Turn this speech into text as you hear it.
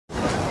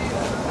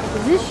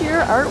Is this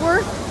your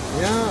artwork?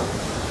 Yeah.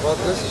 Well,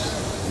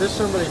 this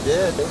somebody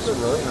did. This is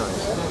really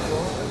nice.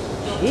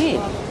 Gee.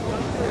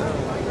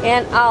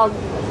 And I'll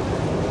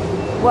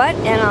what?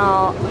 And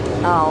I'll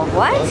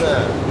what? How's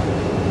that?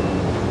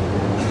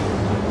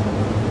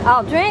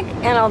 I'll drink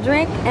and I'll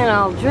drink and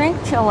I'll drink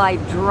till I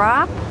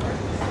drop.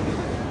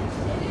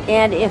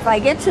 And if I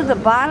get to the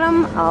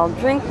bottom, I'll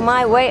drink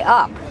my way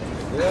up.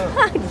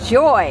 Yeah.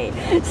 Joy.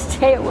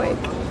 Stay awake.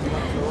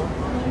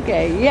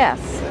 Okay, yes.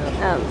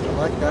 I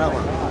like that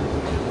one.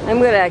 I'm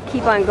going to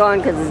keep on going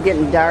because it's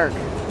getting dark.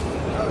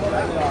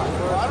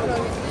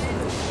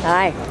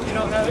 Hi.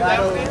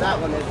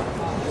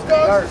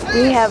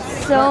 We have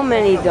so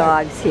many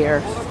dogs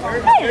here.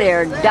 Hi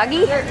there,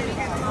 Dougie.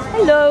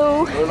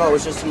 Hello. No,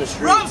 it's just in the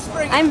street.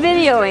 I'm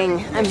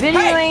videoing. I'm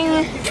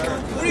videoing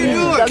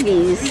these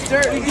doggies.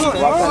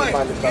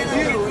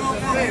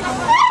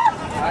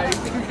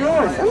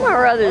 Somehow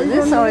or other,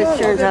 this always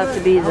turns out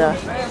to be the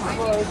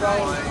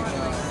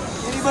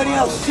Anybody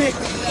else sick?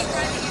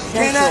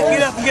 Cannot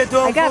get up and get their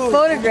own I got food.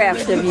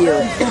 photographs of you.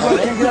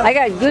 I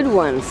got good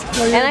ones.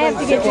 And I have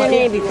to get your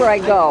name before I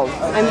go.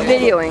 I'm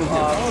videoing.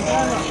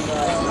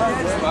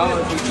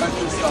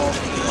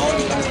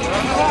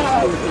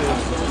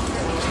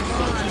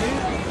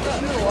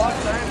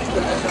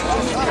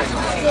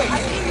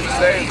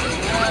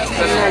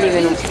 I'm not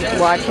even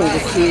watching to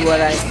see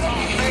what I'm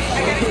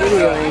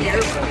videoing.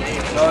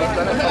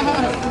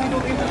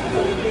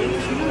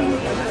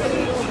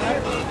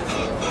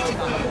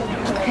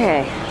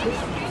 Okay.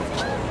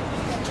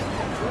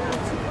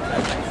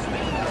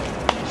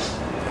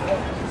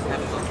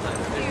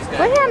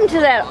 What happened to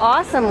that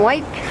awesome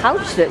white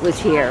couch that was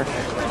here?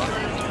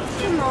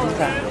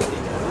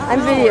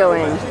 I'm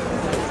videoing.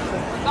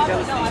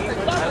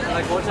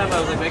 Like one time I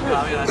was like making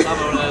coffee and I saw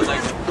him and I was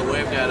like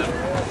waved at him.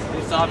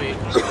 He saw me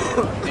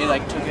and he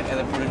like took it and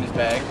then put it in his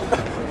bag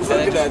and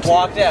then just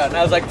walked out. And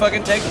I was like,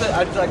 fucking take the.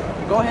 I was like,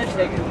 go ahead,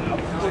 take it.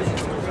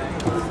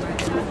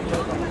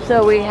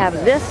 So we have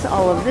this,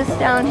 all of this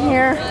down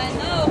here.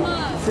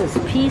 This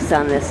is peace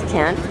on this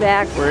tent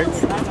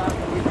backwards.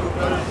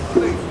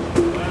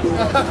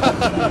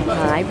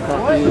 Hi,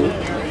 puppy.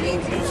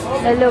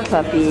 Hello,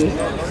 puppy.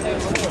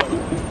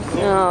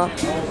 Oh,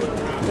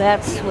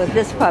 that's what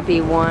this puppy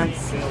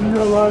wants.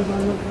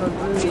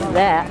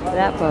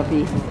 That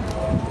puppy.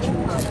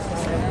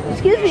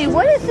 Excuse me,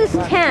 what is this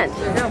tent?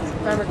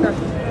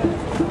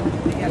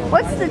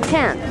 What's the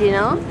tent, do you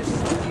know?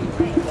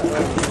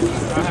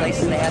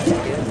 Places they have to do.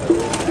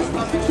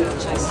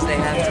 Places they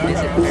have to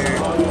visit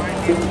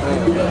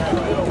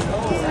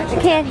I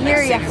can't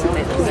hear you.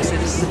 This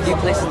is a few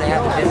places they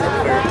have to visit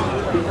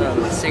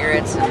for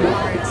cigarettes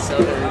and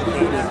soda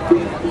and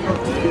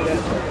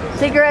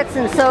Cigarettes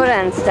and soda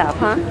and stuff,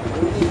 huh?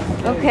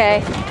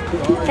 Okay.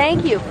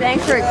 Thank you.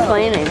 Thanks for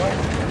explaining.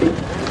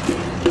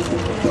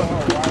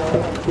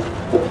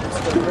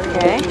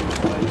 Okay.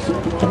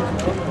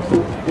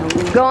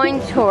 I'm going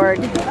toward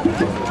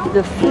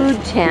the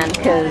food tent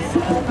because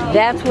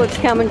that's what's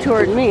coming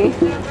toward me.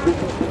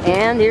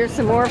 And here's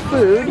some more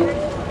food.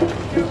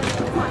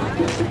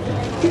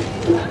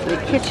 The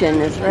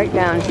kitchen is right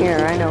down here.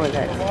 I know where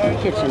that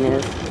kitchen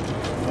is.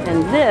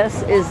 And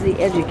this is the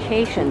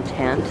education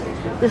tent.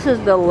 This is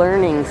the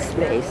learning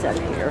space up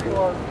here.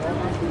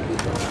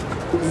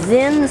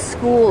 Zen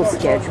school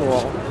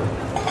schedule.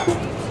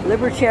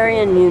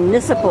 Libertarian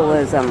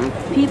municipalism.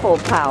 People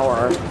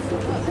power.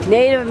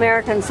 Native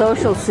American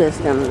social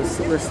systems.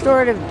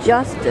 Restorative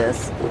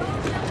justice.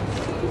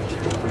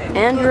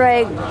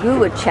 Andrei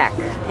Gubachek.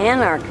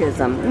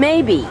 Anarchism.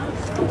 Maybe.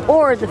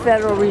 Or the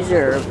Federal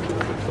Reserve.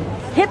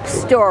 Hip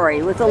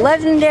story with the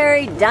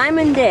legendary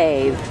Diamond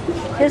Dave.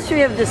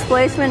 History of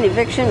displacement,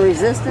 eviction,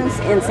 resistance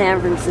in San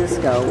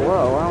Francisco.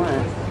 Whoa, I want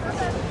to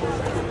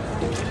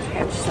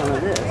catch some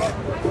of this.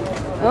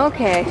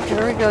 Okay,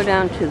 here we go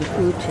down to the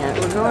food tent.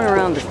 We're going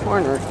around the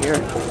corner here.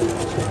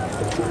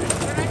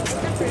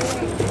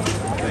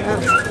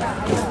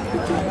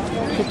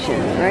 Kitchen,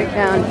 right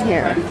down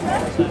here.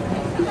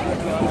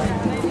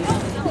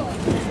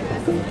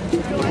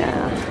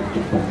 Yeah.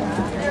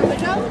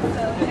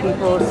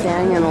 People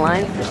standing in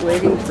line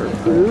waiting for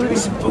food.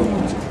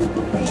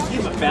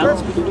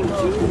 Balance between the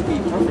two would be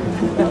perfect.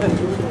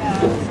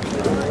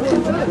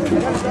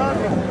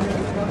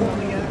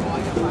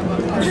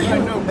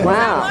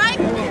 Wow.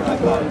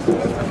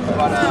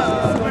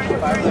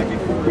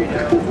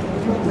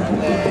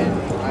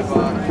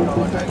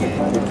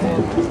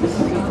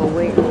 People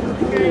waiting for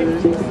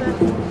food.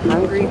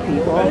 Hungry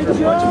people.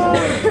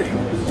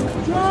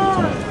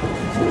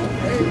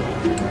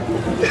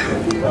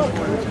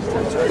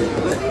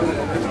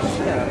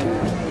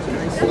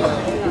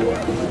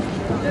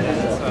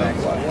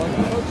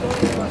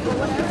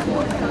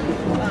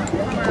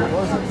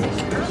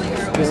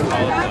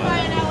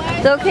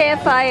 It's okay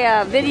if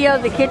I video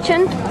the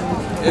kitchen?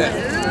 Yeah.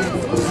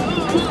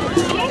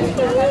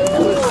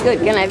 That looks good.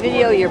 Can I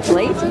video your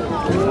plate?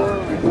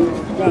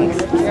 Thanks.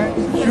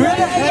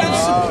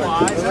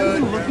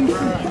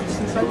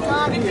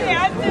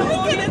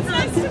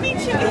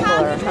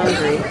 People are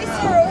hungry.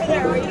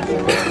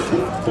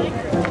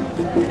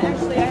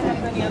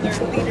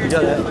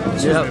 got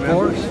it. You have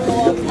fours?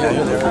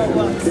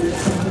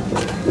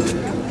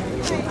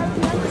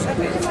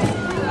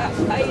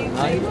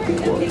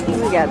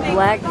 We got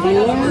black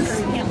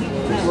beans,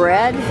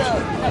 bread.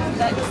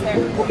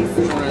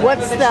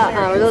 What's the,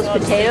 are those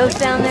potatoes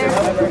down there?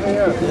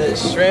 The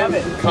shrimp,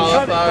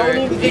 cauliflower,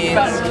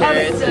 beans,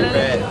 carrots, and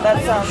bread.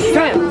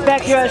 Shrimp.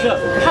 Back your eyes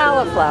up.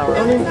 Cauliflower.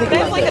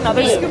 That's like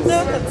another scoop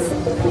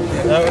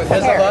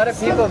There's a lot of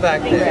people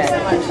back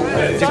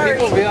there. Do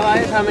people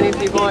realize how many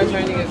people are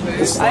trying to get food?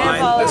 This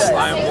line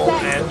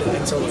won't end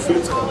until the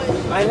food's gone.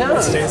 I know.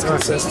 It stays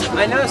consistent.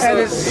 I know. So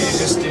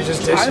You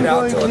just dish it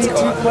out until it's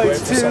gone. I'm going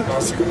to need 2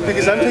 plates too,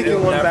 because I'm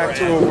taking one back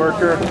to a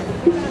worker,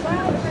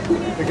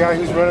 the guy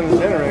who's running the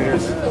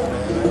generators.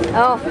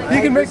 Oh.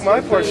 He can make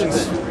my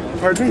portions.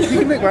 Pardon me. He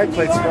can make my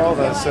plates for all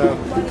those, so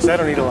because I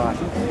don't eat a lot.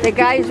 The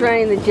guy who's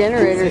running the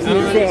generators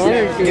needs the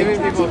energy.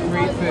 giving people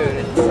free food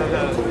and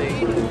somehow they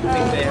think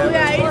they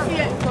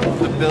have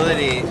the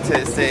ability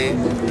to say,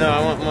 no, I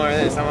want more of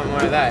this, I want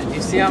more of that.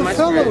 You see how much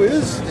fellow we're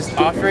is. just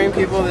offering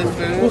people this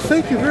food? Well,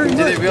 thank you very much.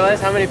 Do they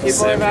realize how many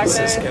people are back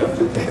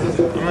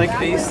there? I'm like,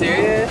 are you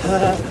serious?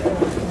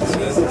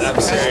 I'm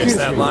serious.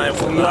 That line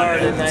will not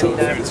end until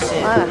the food's gone.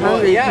 A lot of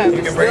hungry people.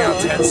 You can bring out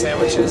 10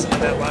 sandwiches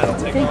and that line will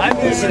take off. I'm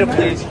easy to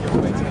please.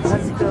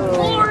 Let's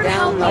go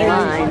down the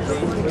line.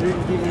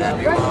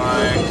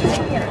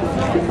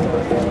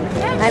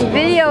 I'm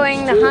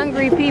videoing the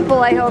hungry people.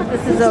 I hope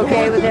this is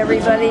okay with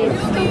everybody.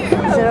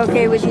 Is it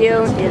okay with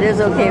you? It is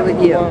okay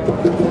with you.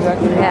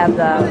 We have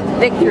the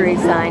victory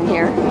sign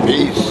here.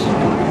 Peace.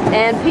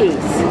 And peace.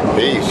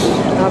 Peace.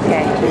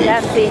 Okay,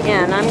 that's the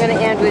end. I'm going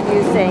to end with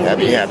you saying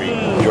Happy, happy.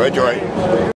 Joy, joy.